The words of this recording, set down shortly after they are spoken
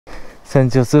St.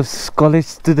 Joseph's college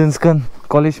students can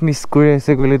college miss kure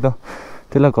ase gole to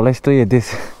tela college to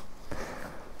this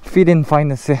fit and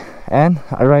fine ase and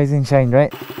a rise and shine,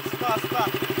 right?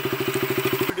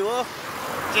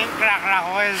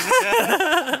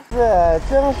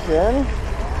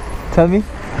 Tell me.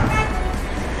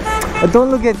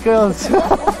 Don't look at girls.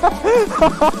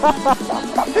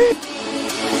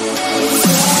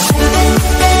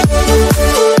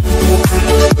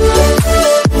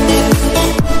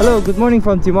 Hello, good morning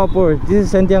from Dimapur.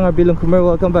 This is Younger Bilong Kumar.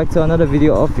 Welcome back to another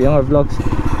video of Younger Vlogs.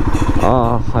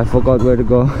 I forgot where to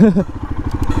go.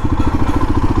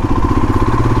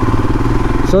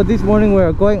 So this morning we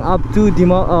are going up to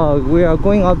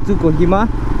Kohima,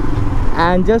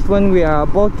 and just when we are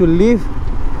about to leave,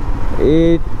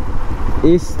 it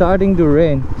is starting to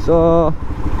rain. So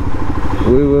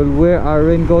we will wear our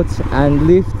raincoats and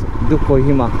leave to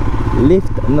Kohima. Leave.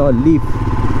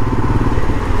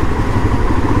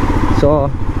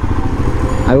 So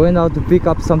I went out to pick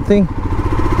up something,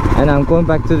 and I'm going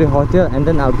back to the hotel, and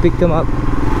then I'll pick them up,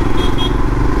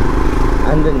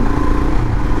 and then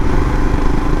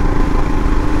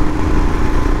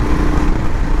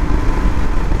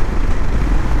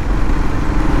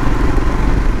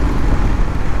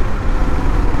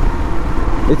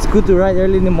it's good to ride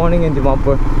early in the morning in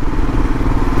Dimapur.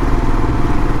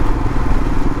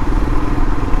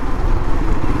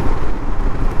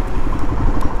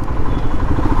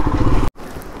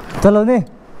 Chalo ne.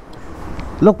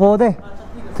 Look po de.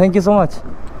 Thank you so much.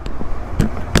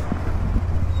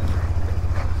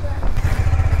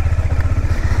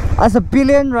 As a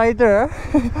pillion rider,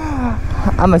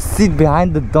 I'm a sit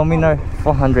behind the Dominar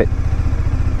 400.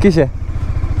 Kishe.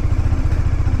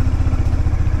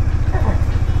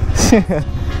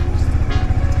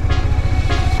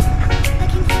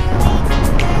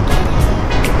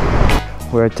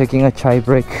 We're taking a chai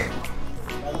break.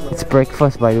 It's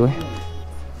breakfast, by the way.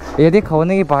 Yadi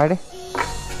khawne ki baad hai.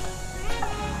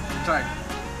 Chai.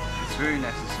 It's very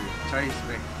necessary. Chai is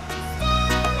very.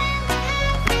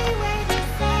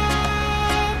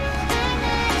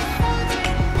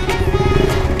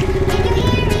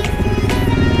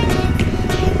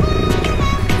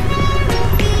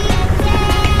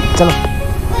 Chalo.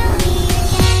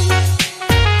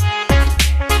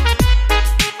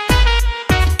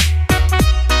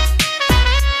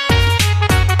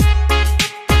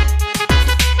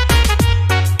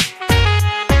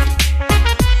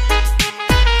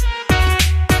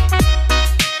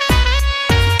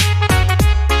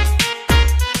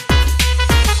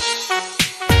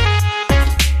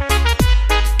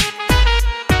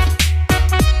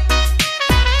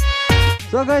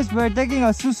 So guys, we're taking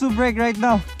a susu break right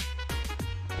now.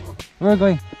 Where are we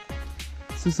going?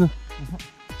 Susu.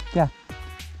 क्या?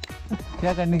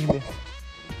 क्या करने के लिए?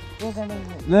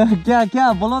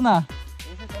 क्या बोलो ना?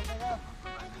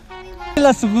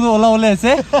 ला सुकु तो ओला ओले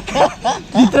ऐसे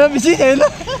इतना बिजी है ना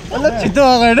मतलब चितो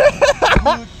आ गए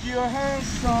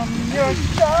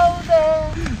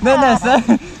ना नहीं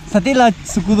सर सती ला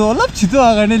सुकु तो ओला चितो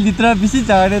आ गए ना इतना बिजी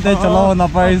जा रहे थे चलाओ ना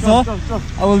पाए so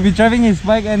I will be driving his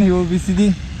bike and he will be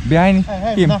sitting behind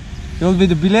him. He will be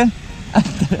the villain.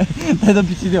 That's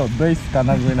bichi de dois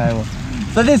kana going na wo.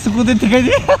 Sade scooter tikai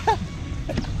di.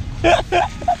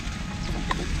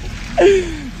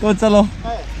 To chalo.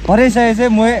 Pare sai se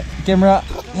moi camera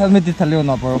helmet di thale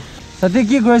na paro. Sade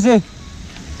ki kore se?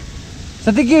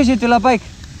 Sade ki hoise tela bike?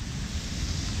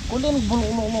 Kolen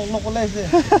no kolai se.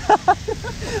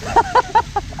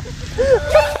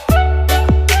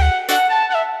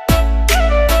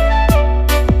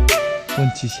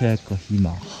 Kunchi se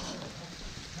Kohima.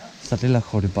 Satella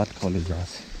Khoribat College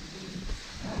আছে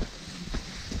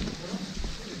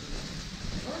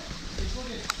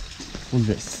full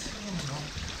dress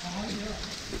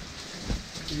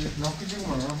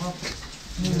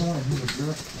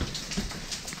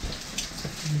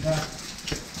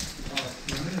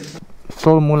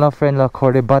Sol mula friend la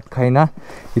Khoribat khaina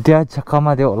itia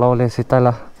chakama de olaule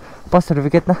sitala pass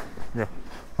certificate na yeah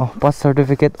pass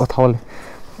certificate othole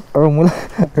aru mula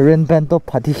ren band to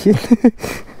phati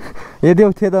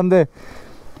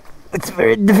it's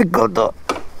very difficult to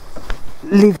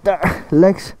lift our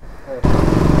legs.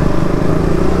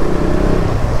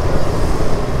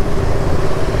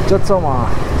 Jotsoma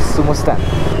sumo stand.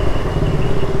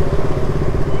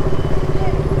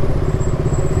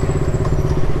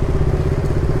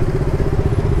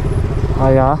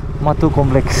 Aya Matu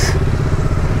complex.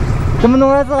 Temen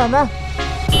nunggu itu kan?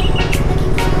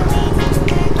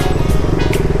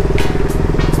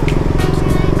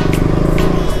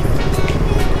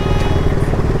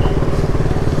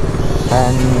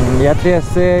 And yate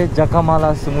ase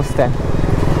Jakamala sumo stand.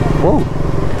 Whoa.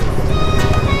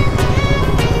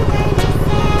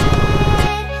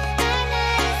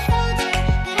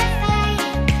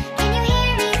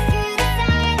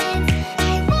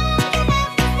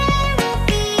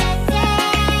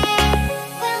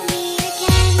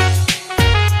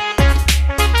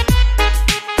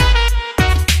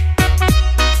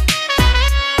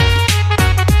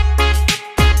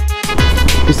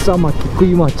 Sama,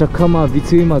 Kohima, Chakama,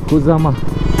 Vitsuima, Kozama.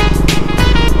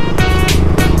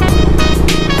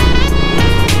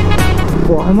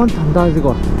 Wow, I'm on Tanda as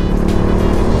well.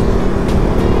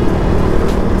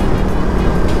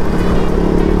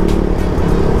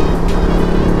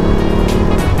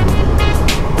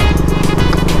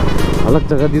 Alag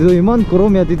jaga dito iman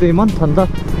korom ya dito iman thanda.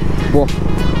 Wow.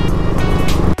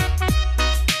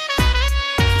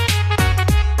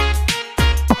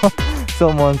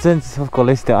 So nonsense of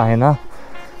college te ahe na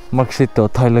marksheet to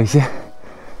thai loise.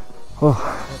 Oh,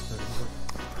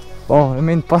 I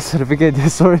mean pass certificate.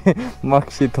 Sorry,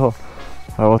 marksheet ho.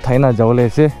 Oh, thai na jawle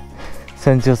se.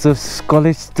 St. Joseph's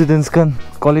college students kan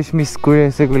college miss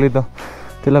kure se gule to.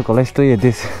 Tela college to ye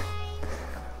this.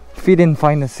 Fit in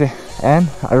fine se. And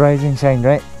a rising shine,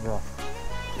 right? Yeah.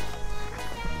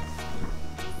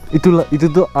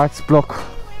 Itu the arts block,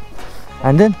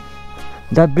 and then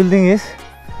that building is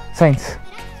science,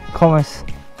 commerce.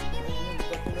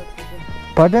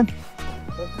 Pardon?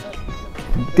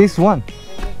 This one,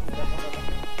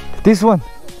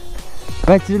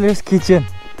 bachelor's kitchen.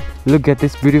 Look at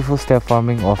this beautiful step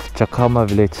farming of Chakama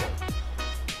village.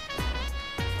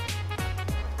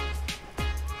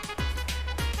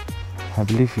 I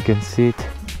believe you can see it.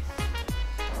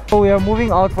 So we are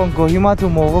moving out from Kohima to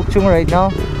Mokokchung right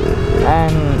now,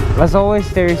 and as always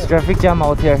there is traffic jam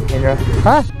out here.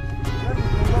 Huh?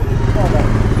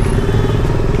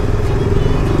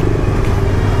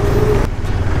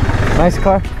 Nice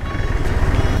car.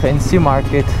 Fancy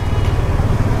market.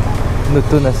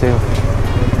 Nutu na sale.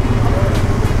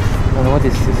 And what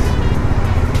is this?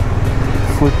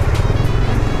 Food.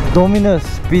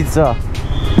 Domino's Pizza.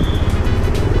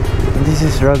 This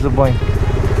is Razaboy.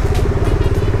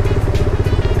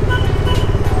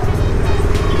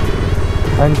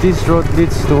 And this road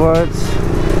leads towards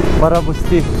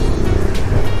Parabusti,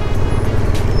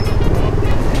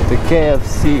 the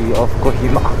KFC of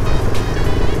Kohima.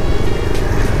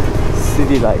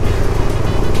 City life.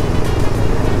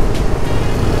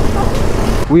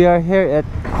 We are here at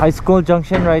High School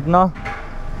Junction right now.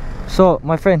 So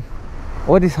my friend,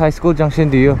 what is High School Junction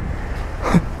to you?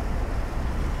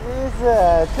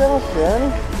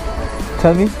 Junction.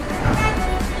 Tell me.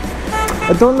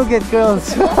 Don't look at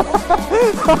girls.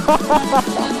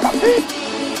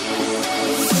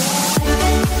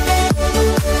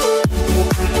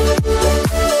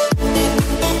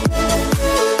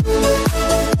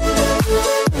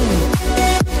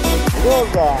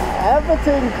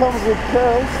 Everything comes with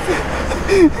curls.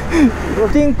 I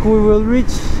think we will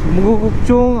reach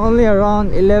Mokokchung only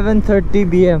around 11:30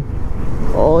 p.m.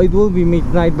 Oh, it will be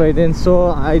midnight by then,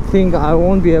 so I think I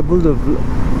won't be able to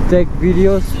take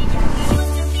videos.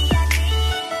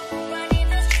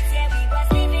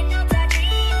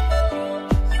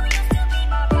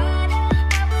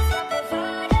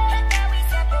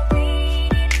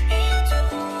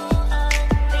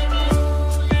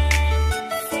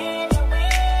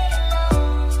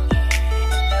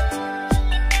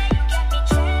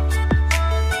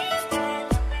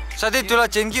 Sadi tula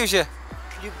chen ki ushe?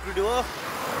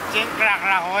 Chen crack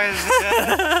hoy.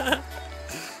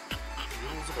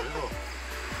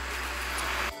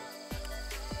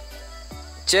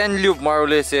 Chen loop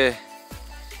marule se.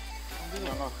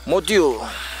 Modio.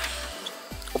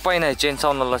 Upai nai chen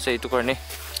sound la se itu karne.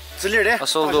 Clear de.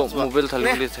 Asal do mobile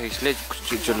thalule thaisle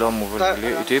chuchula mobile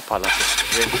le itu phala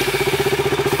se.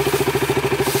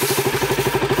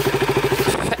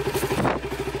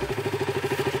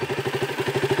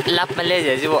 Lap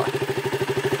Malaysia je bo.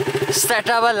 Start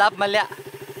up lap Malaysia.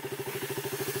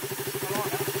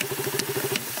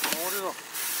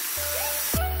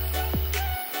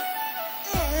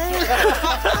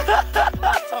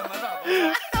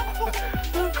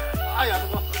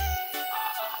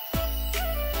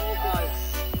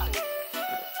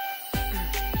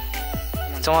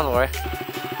 Cuma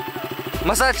tu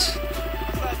massage.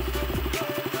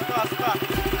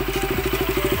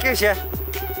 Kecil.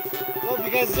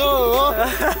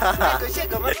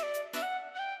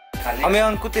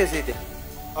 Amian kute se ite.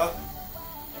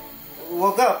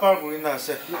 Woga park na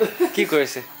se. Ki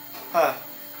korese? Ha.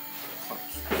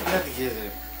 Na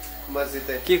dikhe.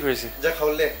 Masite. Ki korese? Ja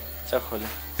khole.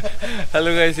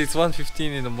 Hello guys, it's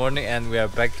 1:15 in the morning and we are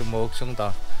back to Mokokchung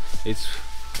town. It's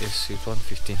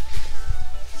 1:15.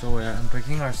 So we are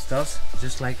unpacking our stuff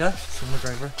just like a sumo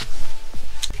driver.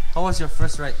 How was your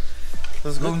first ride? It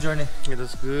was Long journey. It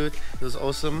was good. It was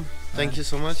awesome. Thank you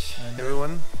so much,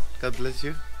 everyone. God bless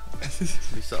you.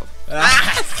 Peace out.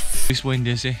 This point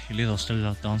there say ili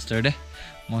hostel downstairs de.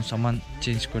 Mon saman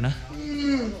change ko na.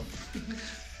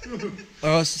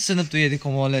 Oh, sanap to yedi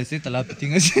komo la se tala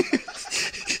piting ase.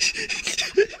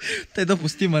 tay to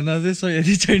pusti mana se so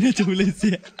yadi China chule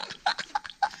se.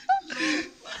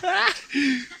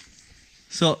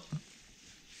 So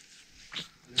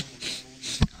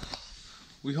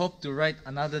we hope to ride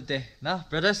another day, nah,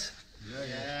 brothers?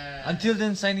 Yeah. Until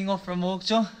then, signing off from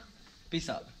Mokokchung. Peace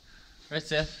out. Rest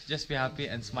safe, just be happy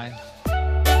and smile.